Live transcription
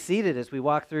Seated as we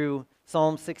walk through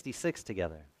Psalm 66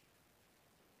 together.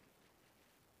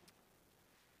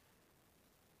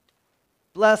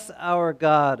 Bless our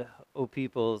God, O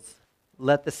peoples.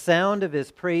 Let the sound of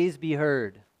his praise be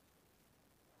heard.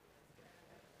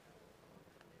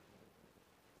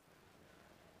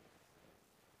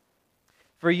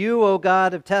 For you, O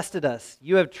God, have tested us.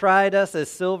 You have tried us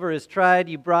as silver is tried.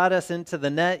 You brought us into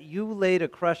the net. You laid a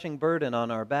crushing burden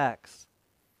on our backs.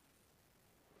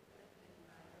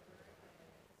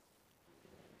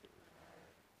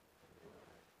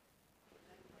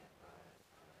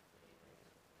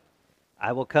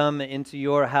 I will come into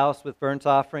your house with burnt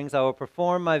offerings. I will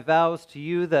perform my vows to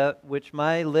you, that which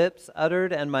my lips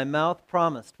uttered and my mouth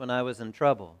promised when I was in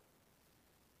trouble.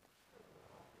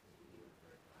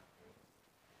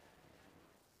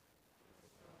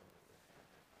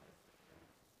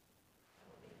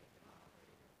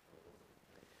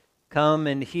 Come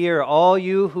and hear, all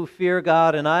you who fear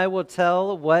God, and I will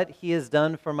tell what he has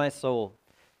done for my soul.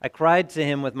 I cried to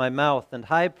him with my mouth, and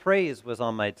high praise was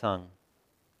on my tongue.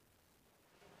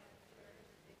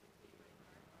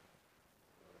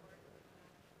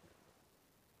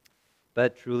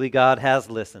 But truly God has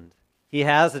listened. He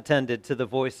has attended to the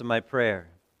voice of my prayer.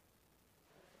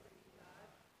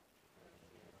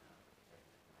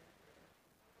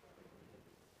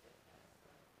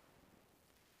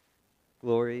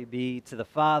 Glory be to the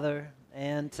Father,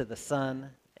 and to the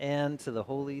Son, and to the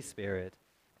Holy Spirit,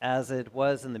 as it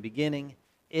was in the beginning,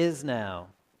 is now,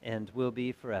 and will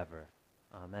be forever.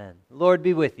 Amen. The Lord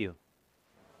be with you.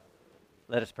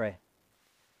 Let us pray.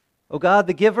 O God,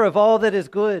 the giver of all that is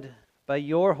good, by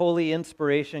your holy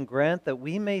inspiration, grant that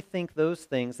we may think those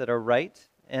things that are right,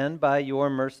 and by your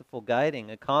merciful guiding,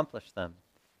 accomplish them.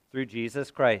 Through Jesus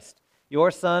Christ,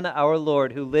 your Son, our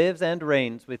Lord, who lives and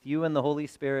reigns with you in the Holy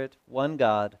Spirit, one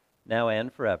God, now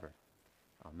and forever.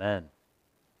 Amen.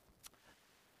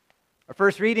 Our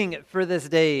first reading for this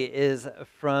day is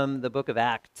from the book of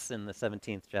Acts in the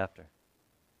 17th chapter.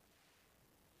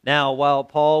 Now, while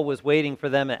Paul was waiting for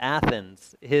them at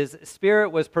Athens, his spirit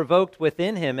was provoked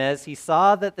within him as he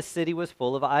saw that the city was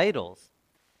full of idols.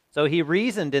 So he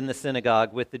reasoned in the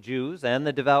synagogue with the Jews and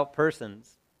the devout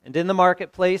persons, and in the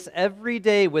marketplace every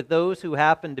day with those who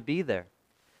happened to be there.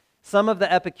 Some of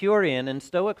the Epicurean and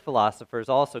Stoic philosophers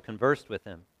also conversed with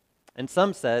him. And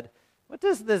some said, "What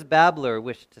does this babbler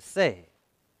wish to say?"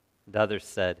 And others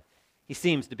said, "He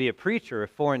seems to be a preacher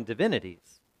of foreign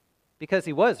divinities," because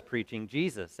he was preaching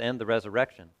Jesus and the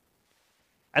resurrection.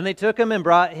 And they took him and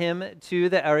brought him to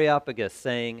the Areopagus,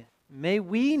 saying, "May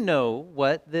we know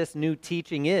what this new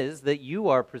teaching is that you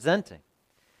are presenting?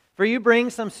 For you bring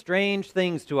some strange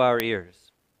things to our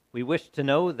ears. We wish to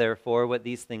know, therefore, what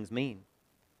these things mean."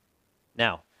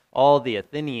 Now, all the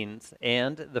Athenians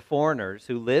and the foreigners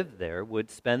who lived there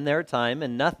would spend their time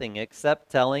in nothing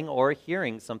except telling or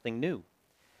hearing something new.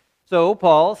 So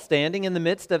Paul, standing in the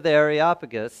midst of the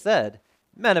Areopagus, said,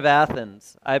 "Men of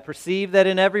Athens, I perceive that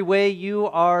in every way you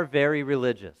are very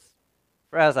religious.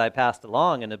 For as I passed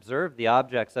along and observed the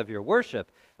objects of your worship,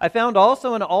 I found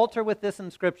also an altar with this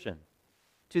inscription,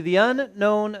 'To the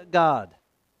unknown God.'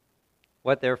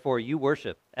 What therefore you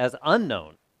worship as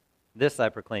unknown, this I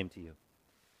proclaim to you.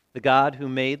 The God who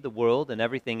made the world and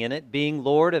everything in it, being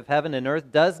Lord of heaven and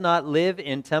earth, does not live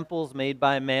in temples made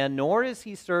by man, nor is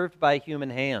he served by human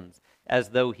hands,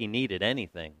 as though he needed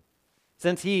anything.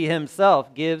 Since he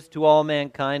himself gives to all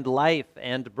mankind life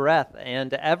and breath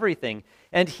and everything,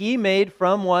 and he made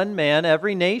from one man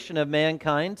every nation of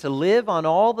mankind to live on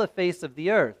all the face of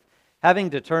the earth, having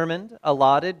determined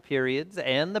allotted periods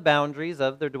and the boundaries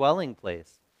of their dwelling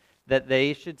place, that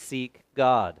they should seek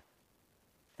God,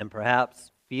 and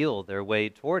perhaps feel their way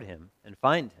toward him and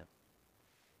find him.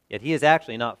 Yet he is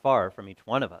actually not far from each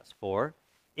one of us, for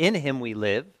in him we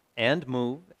live and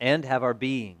move and have our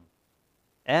being.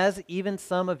 As even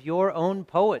some of your own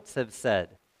poets have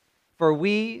said, for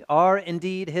we are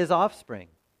indeed his offspring.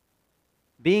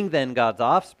 Being then God's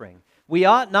offspring, we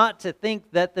ought not to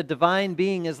think that the divine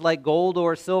being is like gold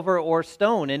or silver or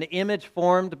stone, an image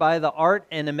formed by the art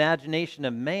and imagination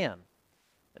of man.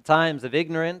 At times of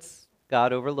ignorance,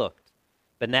 God overlooked.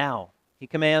 But now he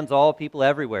commands all people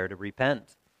everywhere to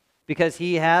repent, because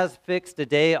he has fixed a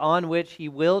day on which he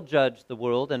will judge the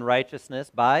world in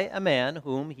righteousness by a man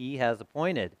whom he has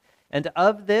appointed. And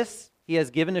of this he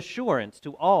has given assurance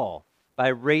to all by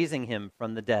raising him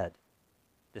from the dead.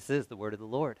 This is the word of the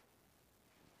Lord.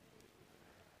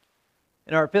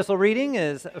 And our epistle reading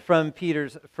is from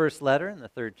Peter's first letter in the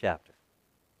 3rd chapter.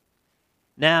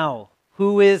 Now,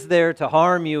 who is there to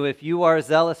harm you if you are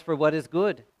zealous for what is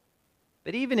good?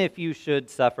 But even if you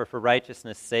should suffer for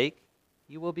righteousness' sake,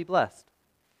 you will be blessed.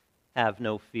 Have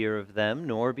no fear of them,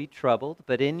 nor be troubled,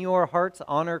 but in your hearts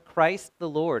honor Christ the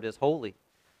Lord as holy,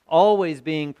 always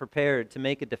being prepared to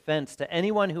make a defense to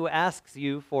anyone who asks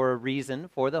you for a reason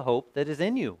for the hope that is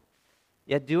in you.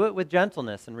 Yet do it with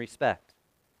gentleness and respect,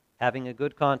 having a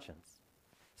good conscience,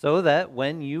 so that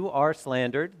when you are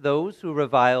slandered, those who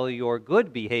revile your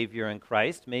good behavior in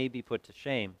Christ may be put to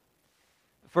shame.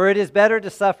 For it is better to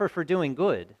suffer for doing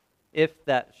good, if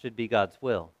that should be God's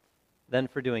will, than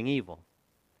for doing evil.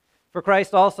 For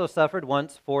Christ also suffered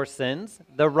once for sins,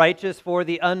 the righteous for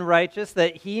the unrighteous,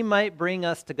 that he might bring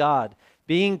us to God,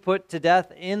 being put to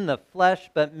death in the flesh,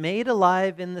 but made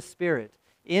alive in the Spirit,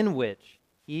 in which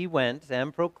he went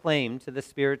and proclaimed to the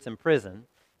spirits in prison,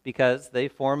 because they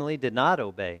formerly did not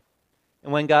obey.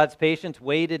 And when God's patience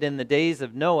waited in the days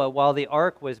of Noah while the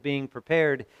ark was being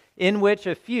prepared, in which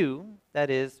a few, that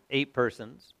is, 8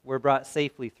 persons, were brought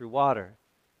safely through water.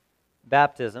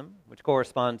 Baptism, which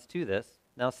corresponds to this,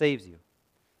 now saves you,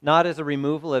 not as a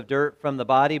removal of dirt from the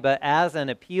body, but as an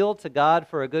appeal to God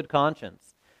for a good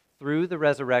conscience, through the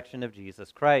resurrection of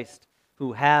Jesus Christ,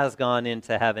 who has gone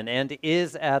into heaven and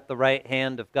is at the right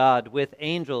hand of God, with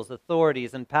angels,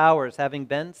 authorities, and powers having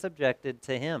been subjected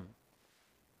to him.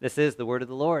 This is the word of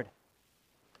the Lord.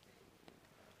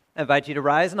 I invite you to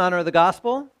rise and honor the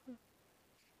gospel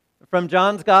from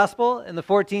John's Gospel in the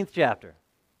 14th chapter.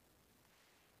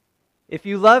 If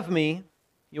you love me,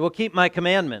 you will keep my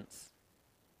commandments,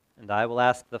 and I will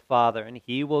ask the Father, and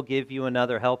he will give you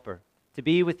another helper to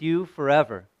be with you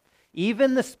forever,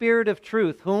 even the Spirit of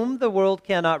truth, whom the world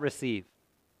cannot receive,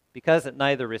 because it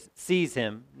neither sees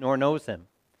him nor knows him.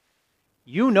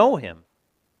 You know him,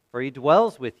 for he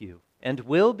dwells with you and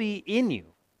will be in you.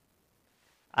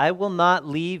 I will not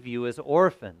leave you as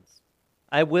orphans.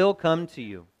 I will come to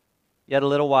you. Yet a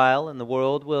little while, and the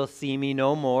world will see me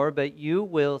no more, but you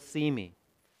will see me.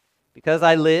 Because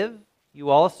I live, you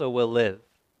also will live.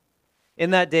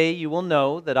 In that day you will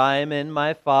know that I am in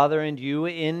my Father, and you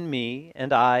in me,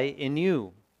 and I in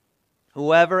you.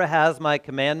 Whoever has my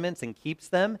commandments and keeps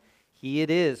them, he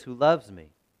it is who loves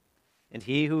me. And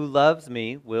he who loves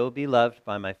me will be loved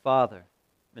by my Father,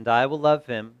 and I will love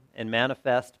him and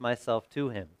manifest myself to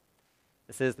him.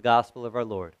 This is the gospel of our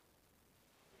Lord.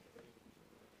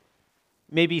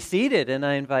 You may be seated, and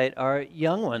I invite our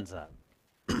young ones up.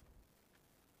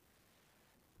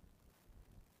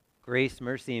 Grace,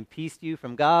 mercy, and peace to you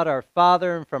from God our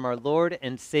Father and from our Lord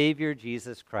and Savior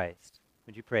Jesus Christ.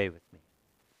 Would you pray with me?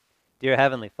 Dear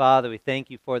Heavenly Father, we thank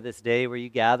you for this day where you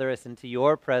gather us into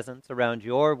your presence around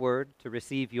your word to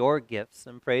receive your gifts,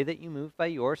 and pray that you move by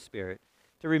your Spirit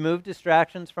to remove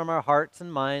distractions from our hearts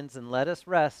and minds and let us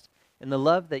rest in the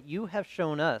love that you have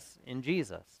shown us in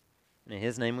Jesus. And in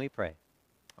his name we pray.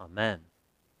 Amen.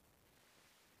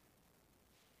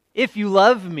 If you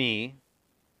love me,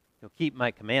 you'll keep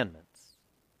my commandments.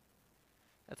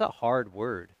 That's a hard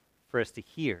word for us to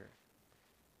hear,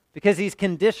 because these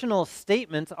conditional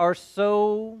statements are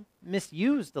so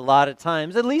misused a lot of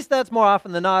times. At least that's more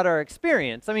often than not our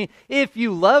experience. I mean, if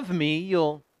you love me,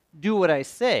 you'll do what I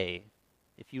say.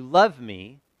 If you love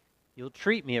me, you'll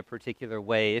treat me a particular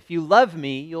way. If you love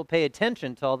me, you'll pay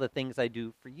attention to all the things I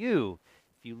do for you.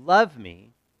 If you love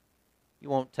me, you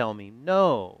won't tell me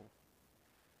no.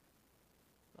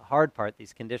 The hard part,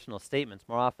 these conditional statements,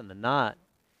 more often than not,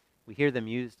 we hear them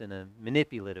used in a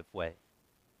manipulative way.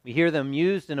 We hear them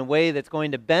used in a way that's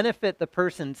going to benefit the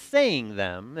person saying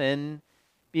them and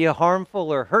be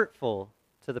harmful or hurtful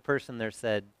to the person they're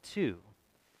said to.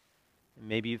 And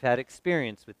maybe you've had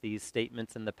experience with these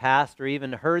statements in the past, or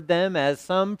even heard them as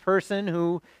some person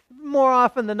who, more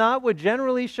often than not, would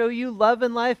generally show you love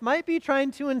in life might be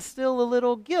trying to instill a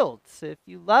little guilt. If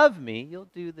you love me, you'll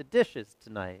do the dishes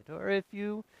tonight. Or if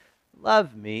you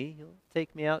love me, you'll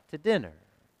take me out to dinner.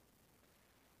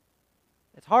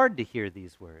 It's hard to hear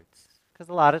these words, because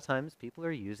a lot of times people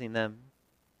are using them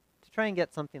to try and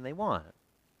get something they want.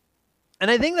 And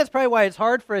I think that's probably why it's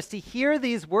hard for us to hear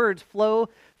these words flow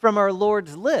from our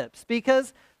Lord's lips,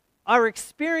 because our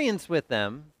experience with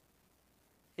them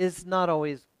is not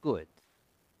always good.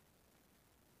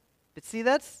 But see,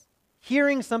 that's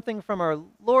hearing something from our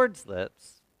Lord's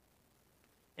lips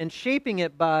and shaping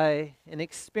it by an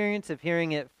experience of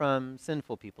hearing it from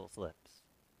sinful people's lips.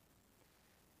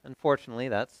 Unfortunately,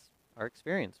 that's our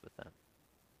experience with them.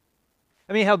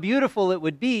 I mean, how beautiful it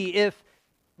would be if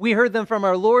we heard them from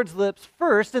our Lord's lips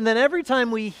first, and then every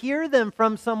time we hear them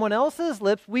from someone else's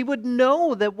lips, we would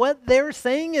know that what they're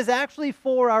saying is actually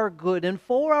for our good and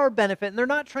for our benefit, and they're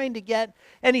not trying to get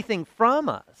anything from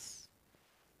us.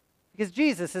 Because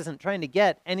Jesus isn't trying to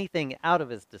get anything out of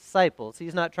his disciples.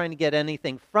 He's not trying to get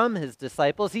anything from his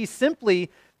disciples. He's simply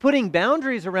putting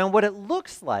boundaries around what it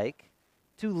looks like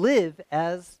to live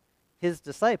as his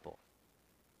disciple.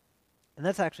 And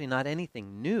that's actually not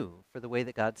anything new for the way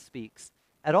that God speaks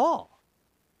at all.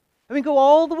 I mean, go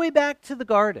all the way back to the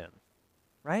garden,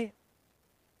 right?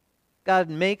 God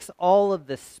makes all of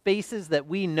the spaces that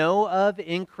we know of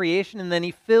in creation, and then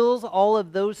he fills all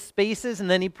of those spaces, and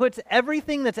then he puts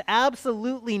everything that's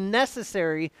absolutely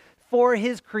necessary for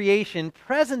his creation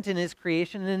present in his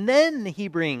creation, and then he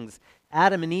brings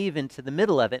Adam and Eve into the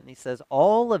middle of it, and he says,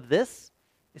 all of this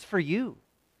is for you.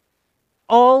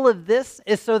 All of this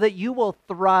is so that you will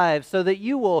thrive, so that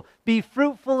you will be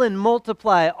fruitful and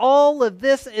multiply. All of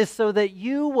this is so that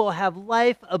you will have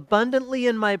life abundantly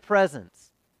in my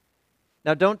presence.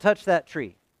 Now, don't touch that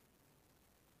tree.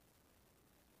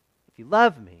 If you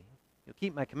love me, you'll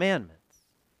keep my commandments.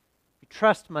 If you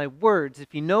trust my words,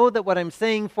 if you know that what I'm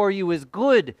saying for you is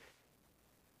good,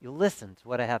 you'll listen to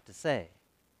what I have to say.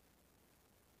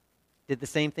 Did the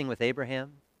same thing with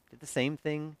Abraham. Did the same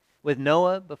thing with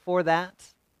Noah before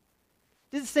that.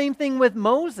 Did the same thing with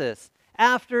Moses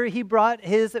after he brought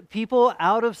his people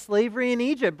out of slavery in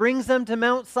Egypt, brings them to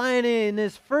Mount Sinai, and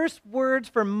his first words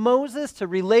for Moses to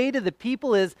relay to the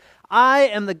people is, I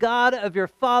am the God of your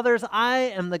fathers. I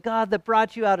am the God that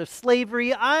brought you out of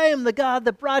slavery. I am the God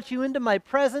that brought you into my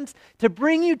presence to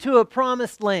bring you to a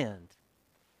promised land.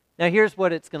 Now here's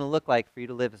what it's going to look like for you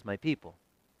to live as my people.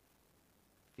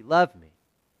 If you love me,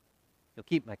 you'll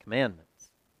keep my commandments.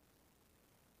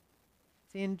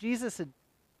 See, and Jesus had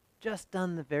just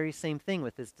done the very same thing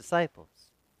with his disciples.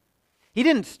 He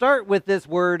didn't start with this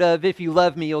word of, if you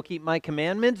love me, you'll keep my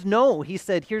commandments. No, he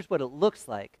said, here's what it looks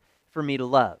like for me to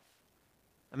love.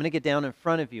 I'm going to get down in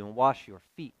front of you and wash your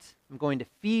feet. I'm going to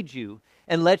feed you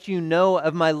and let you know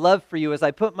of my love for you as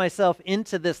I put myself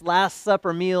into this Last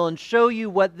Supper meal and show you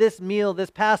what this meal, this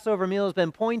Passover meal, has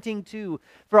been pointing to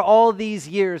for all these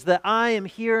years, that I am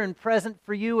here and present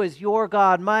for you as your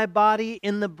God, my body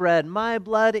in the bread, my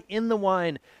blood in the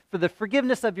wine, for the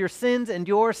forgiveness of your sins and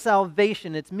your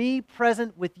salvation. It's me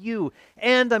present with you,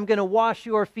 and I'm going to wash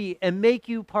your feet and make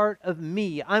you part of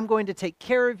me. I'm going to take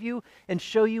care of you and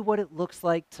show you what it looks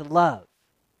like to love.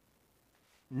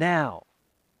 Now,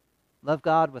 love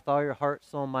God with all your heart,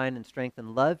 soul, mind, and strength,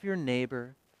 and love your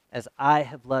neighbor as I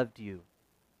have loved you.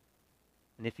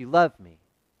 And if you love me,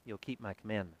 you'll keep my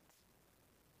commandments.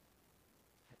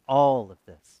 All of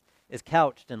this is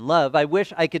couched in love. I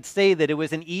wish I could say that it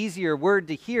was an easier word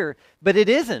to hear, but it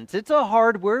isn't. It's a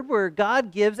hard word where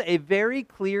God gives a very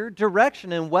clear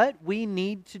direction in what we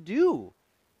need to do.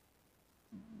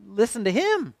 Listen to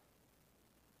him.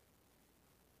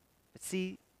 But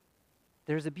see,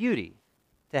 there's a beauty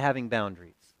to having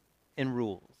boundaries and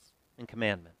rules and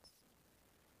commandments.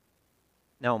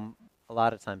 Now, a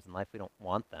lot of times in life we don't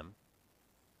want them.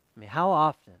 I mean, how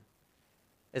often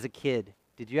as a kid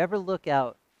did you ever look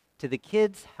out to the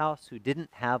kid's house who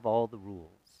didn't have all the rules,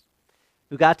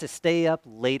 who got to stay up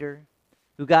later,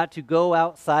 who got to go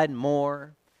outside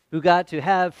more, who got to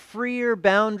have freer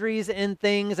boundaries and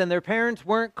things, and their parents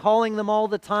weren't calling them all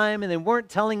the time, and they weren't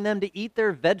telling them to eat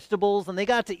their vegetables, and they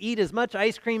got to eat as much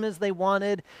ice cream as they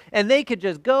wanted, and they could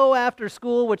just go after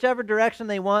school whichever direction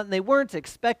they want, and they weren't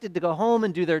expected to go home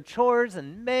and do their chores,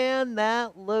 and man,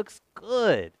 that looks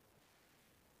good.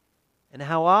 And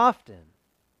how often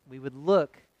we would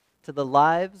look to the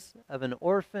lives of an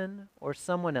orphan or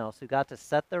someone else who got to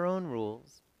set their own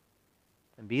rules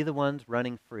and be the ones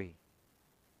running free.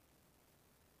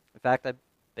 In fact, I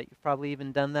bet you've probably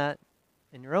even done that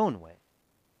in your own way.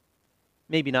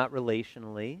 Maybe not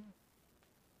relationally,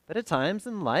 but at times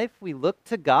in life we look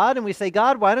to God and we say,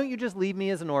 God, why don't you just leave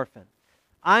me as an orphan?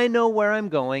 I know where I'm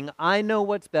going. I know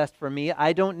what's best for me.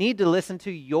 I don't need to listen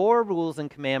to your rules and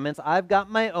commandments. I've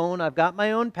got my own. I've got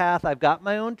my own path. I've got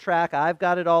my own track. I've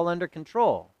got it all under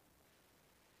control.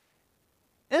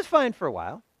 And it's fine for a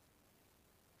while.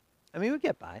 I mean, we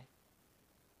get by.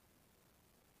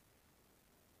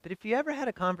 But if you ever had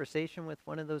a conversation with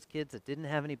one of those kids that didn't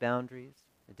have any boundaries,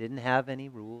 that didn't have any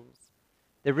rules,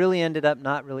 that really ended up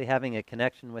not really having a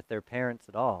connection with their parents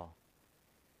at all,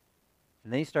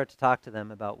 and then you start to talk to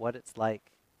them about what it's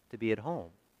like to be at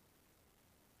home.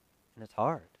 And it's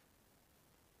hard.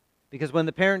 Because when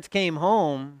the parents came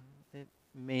home, it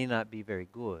may not be very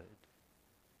good.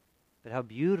 But how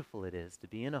beautiful it is to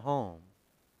be in a home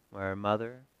where a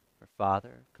mother or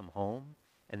father come home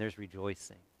and there's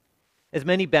rejoicing. As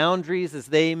many boundaries as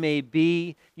they may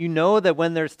be, you know that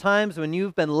when there's times when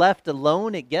you've been left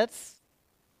alone, it gets,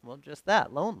 well, just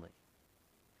that, lonely.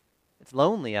 It's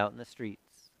lonely out in the streets.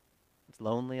 It's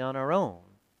lonely on our own.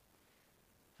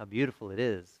 How beautiful it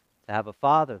is to have a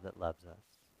father that loves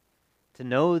us, to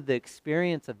know the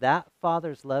experience of that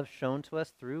father's love shown to us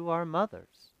through our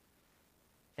mothers.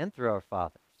 and through our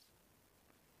fathers.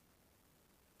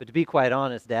 But to be quite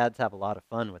honest, dads have a lot of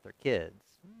fun with their kids.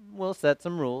 We'll set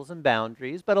some rules and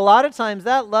boundaries, but a lot of times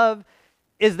that love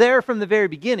is there from the very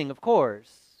beginning, of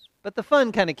course. But the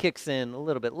fun kind of kicks in a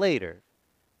little bit later,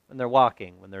 when they're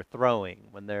walking, when they're throwing,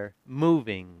 when they're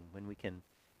moving, when we can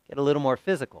get a little more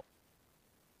physical.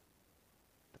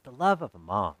 But the love of a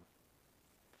mom,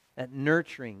 that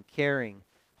nurturing, caring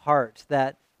heart,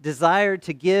 that desire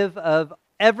to give of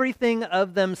everything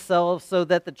of themselves so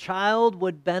that the child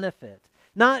would benefit,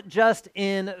 not just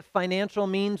in financial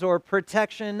means or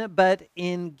protection, but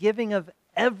in giving of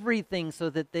everything so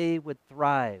that they would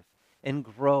thrive and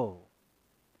grow.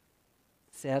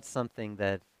 See, that's something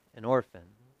that an orphan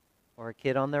or a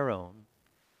kid on their own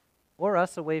or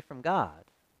us away from God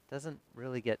doesn't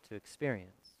really get to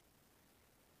experience.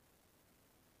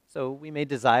 So we may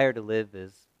desire to live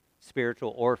as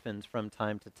spiritual orphans from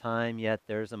time to time, yet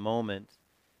there's a moment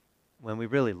when we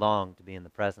really long to be in the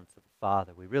presence of the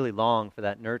Father. We really long for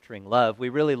that nurturing love. We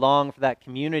really long for that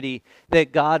community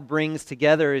that God brings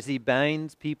together as He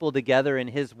binds people together in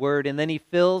His Word, and then He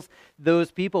fills those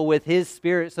people with His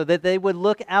Spirit so that they would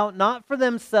look out not for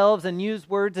themselves and use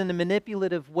words in a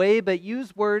manipulative way, but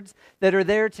use words that are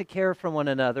there to care for one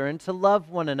another and to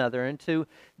love one another and to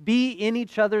be in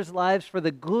each other's lives for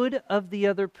the good of the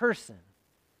other person.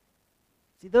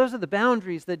 See, those are the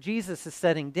boundaries that Jesus is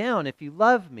setting down. If you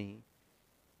love me,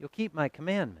 you'll keep my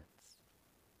commandments.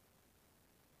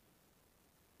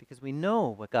 Because we know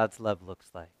what God's love looks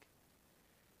like.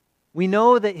 We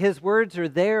know that His words are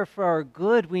there for our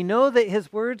good. We know that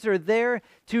His words are there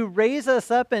to raise us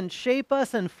up and shape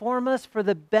us and form us for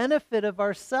the benefit of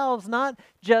ourselves, not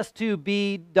just to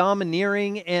be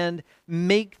domineering and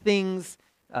make things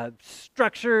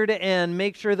structured and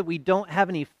make sure that we don't have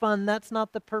any fun. That's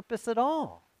not the purpose at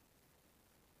all.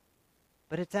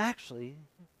 But it's actually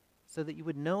so that you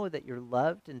would know that you're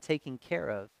loved and taken care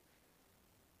of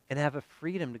and have a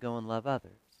freedom to go and love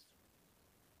others.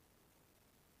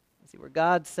 See, where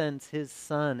God sends His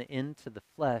Son into the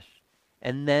flesh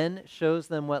and then shows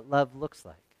them what love looks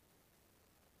like.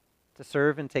 To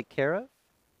serve and take care of,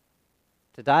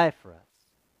 to die for us,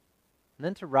 and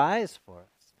then to rise for us.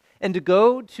 And to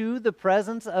go to the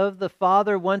presence of the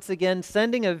Father once again,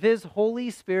 sending of His Holy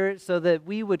Spirit so that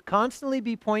we would constantly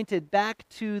be pointed back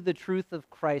to the truth of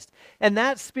Christ. And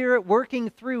that Spirit working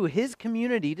through His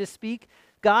community to speak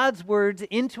God's words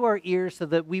into our ears so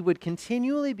that we would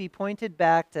continually be pointed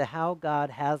back to how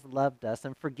God has loved us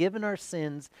and forgiven our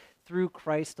sins through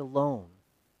Christ alone.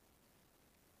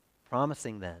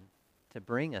 Promising then to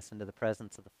bring us into the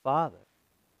presence of the Father.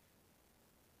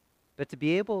 But to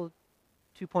be able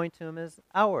to point to Him as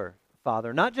our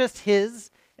Father, not just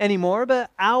His anymore,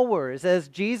 but ours, as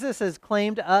Jesus has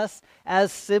claimed us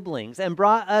as siblings and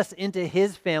brought us into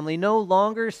His family, no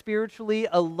longer spiritually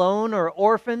alone or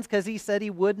orphans, because He said He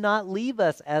would not leave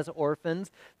us as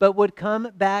orphans, but would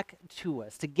come back to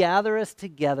us, to gather us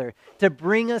together, to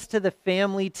bring us to the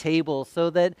family table, so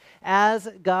that as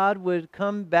God would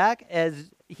come back,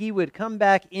 as He would come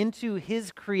back into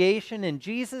His creation, and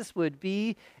Jesus would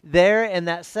be there in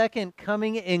that second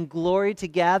coming in glory to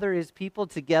gather His people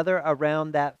together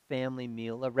around that family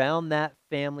meal, around that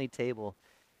family table,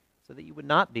 so that you would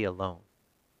not be alone.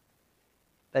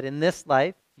 That in this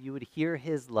life, you would hear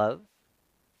His love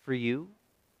for you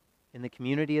in the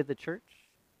community of the church.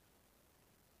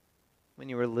 When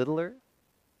you were littler,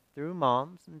 through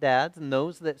moms and dads and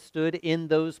those that stood in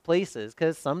those places,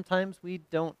 because sometimes we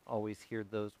don't always hear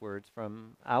those words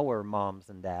from our moms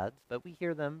and dads, but we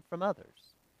hear them from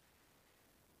others.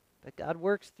 But God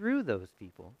works through those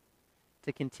people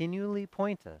to continually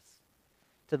point us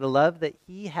to the love that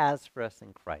He has for us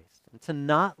in Christ, and to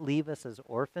not leave us as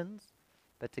orphans,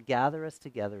 but to gather us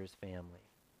together as family.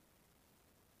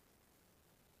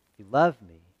 If you love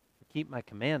me, you keep my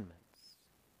commandments.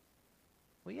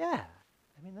 Well, yeah.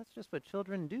 I mean, that's just what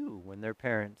children do when their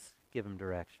parents give them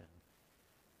direction.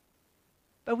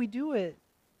 But we do it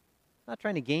not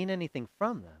trying to gain anything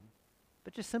from them,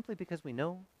 but just simply because we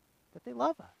know that they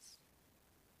love us.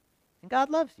 And God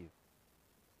loves you.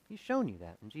 He's shown you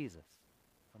that in Jesus.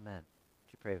 Amen.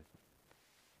 Would you pray with me?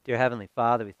 Dear Heavenly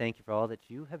Father, we thank You for all that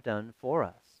You have done for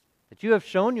us, that You have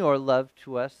shown Your love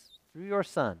to us through Your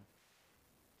Son,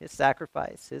 His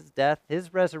sacrifice, His death,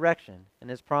 His resurrection, and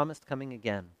His promised coming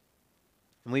again.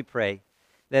 And we pray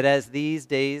that as these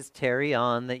days tarry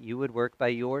on, that You would work by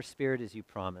Your Spirit as You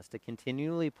promised, to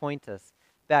continually point us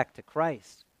back to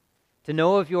Christ, to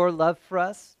know of Your love for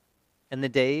us, and the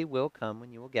day will come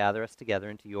when You will gather us together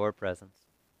into Your presence,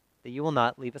 that You will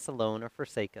not leave us alone or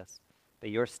forsake us, but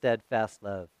Your steadfast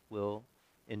love will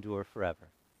endure forever.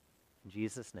 In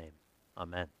Jesus' name, amen.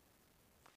 Amen.